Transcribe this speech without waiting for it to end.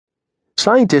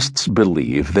Scientists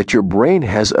believe that your brain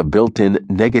has a built-in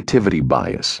negativity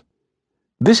bias.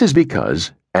 This is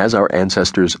because, as our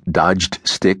ancestors dodged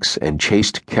sticks and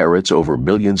chased carrots over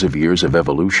millions of years of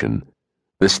evolution,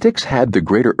 the sticks had the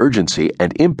greater urgency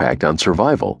and impact on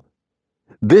survival.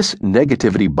 This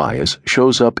negativity bias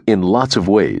shows up in lots of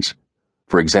ways.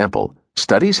 For example,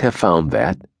 studies have found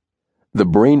that the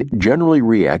brain generally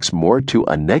reacts more to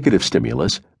a negative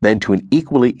stimulus than to an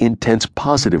equally intense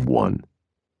positive one.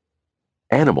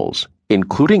 Animals,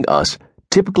 including us,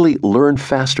 typically learn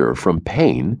faster from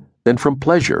pain than from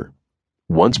pleasure.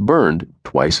 Once burned,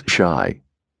 twice shy.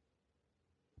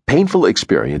 Painful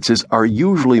experiences are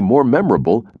usually more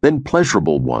memorable than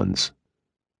pleasurable ones.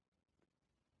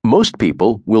 Most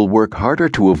people will work harder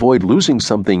to avoid losing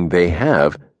something they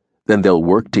have than they'll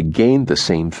work to gain the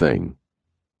same thing.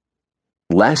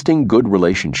 Lasting good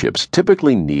relationships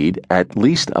typically need at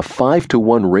least a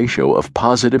 5-to-1 ratio of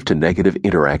positive to negative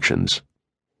interactions.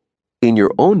 In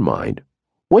your own mind,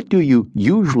 what do you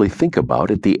usually think about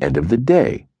at the end of the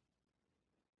day?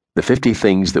 The 50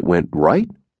 things that went right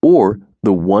or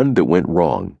the one that went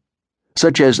wrong,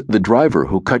 such as the driver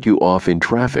who cut you off in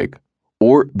traffic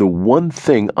or the one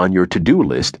thing on your to-do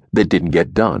list that didn't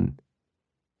get done.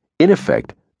 In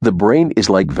effect, the brain is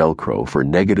like Velcro for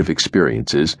negative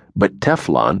experiences, but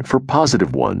Teflon for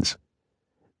positive ones.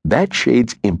 That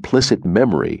shades implicit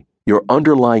memory, your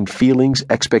underlying feelings,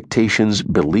 expectations,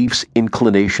 beliefs,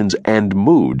 inclinations, and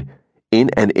mood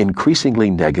in an increasingly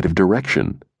negative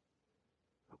direction.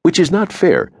 Which is not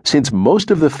fair, since most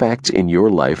of the facts in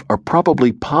your life are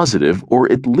probably positive or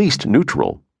at least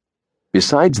neutral.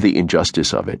 Besides the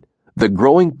injustice of it, the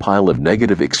growing pile of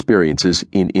negative experiences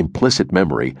in implicit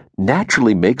memory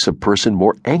naturally makes a person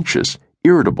more anxious,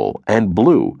 irritable, and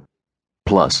blue.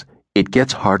 Plus, it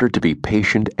gets harder to be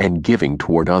patient and giving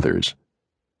toward others.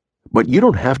 But you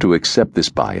don't have to accept this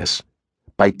bias.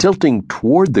 By tilting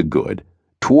toward the good,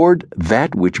 toward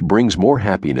that which brings more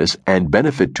happiness and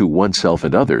benefit to oneself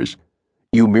and others,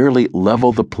 you merely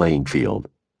level the playing field.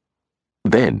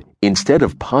 Then, instead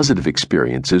of positive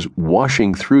experiences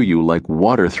washing through you like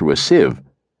water through a sieve,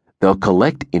 they'll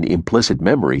collect in implicit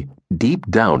memory deep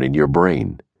down in your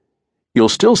brain. You'll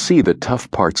still see the tough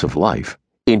parts of life.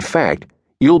 In fact,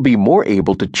 you'll be more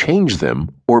able to change them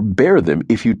or bear them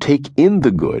if you take in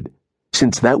the good,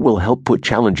 since that will help put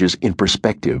challenges in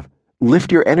perspective,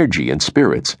 lift your energy and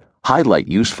spirits, highlight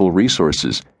useful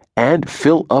resources, and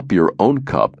fill up your own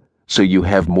cup so you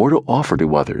have more to offer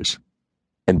to others.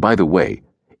 And by the way,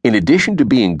 in addition to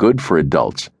being good for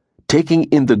adults, taking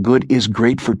in the good is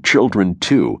great for children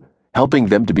too, helping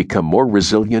them to become more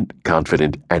resilient,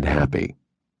 confident, and happy.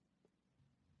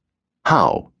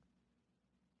 How?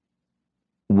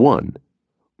 1.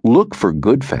 Look for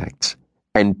good facts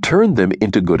and turn them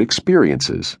into good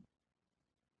experiences.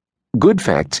 Good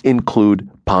facts include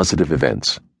positive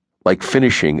events, like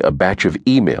finishing a batch of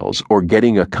emails or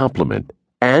getting a compliment,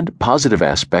 and positive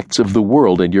aspects of the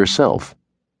world and yourself.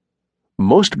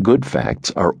 Most good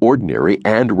facts are ordinary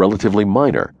and relatively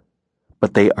minor,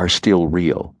 but they are still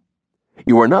real.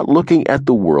 You are not looking at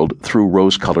the world through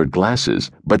rose-colored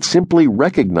glasses, but simply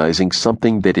recognizing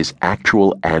something that is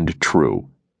actual and true.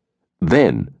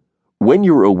 Then, when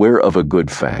you're aware of a good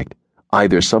fact,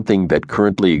 either something that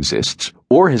currently exists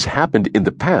or has happened in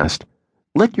the past,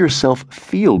 let yourself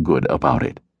feel good about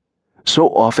it. So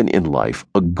often in life,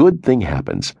 a good thing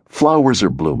happens, flowers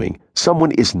are blooming,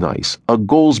 someone is nice, a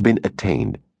goal's been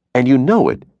attained, and you know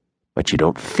it, but you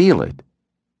don't feel it.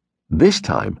 This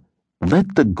time,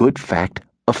 let the good fact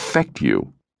affect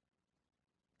you.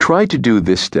 Try to do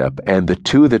this step and the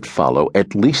two that follow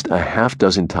at least a half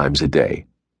dozen times a day.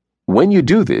 When you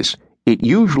do this, it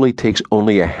usually takes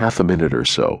only a half a minute or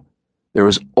so. There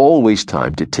is always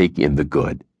time to take in the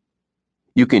good.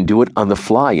 You can do it on the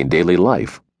fly in daily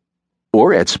life,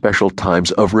 or at special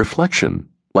times of reflection,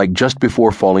 like just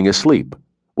before falling asleep,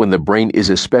 when the brain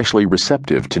is especially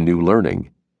receptive to new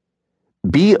learning.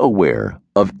 Be aware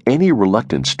of any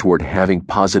reluctance toward having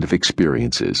positive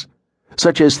experiences,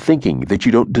 such as thinking that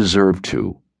you don't deserve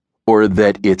to, or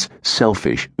that it's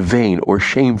selfish, vain, or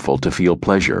shameful to feel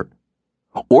pleasure,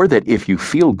 or that if you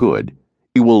feel good,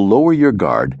 you will lower your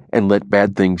guard and let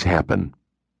bad things happen.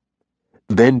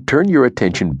 Then turn your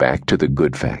attention back to the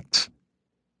good facts.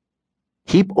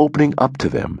 Keep opening up to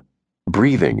them,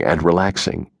 breathing and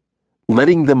relaxing,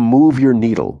 letting them move your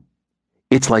needle.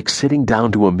 It's like sitting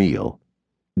down to a meal.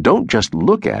 Don't just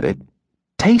look at it,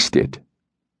 taste it.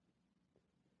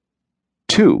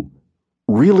 2.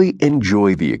 Really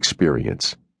enjoy the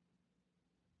experience.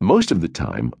 Most of the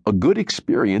time, a good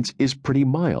experience is pretty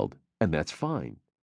mild, and that's fine.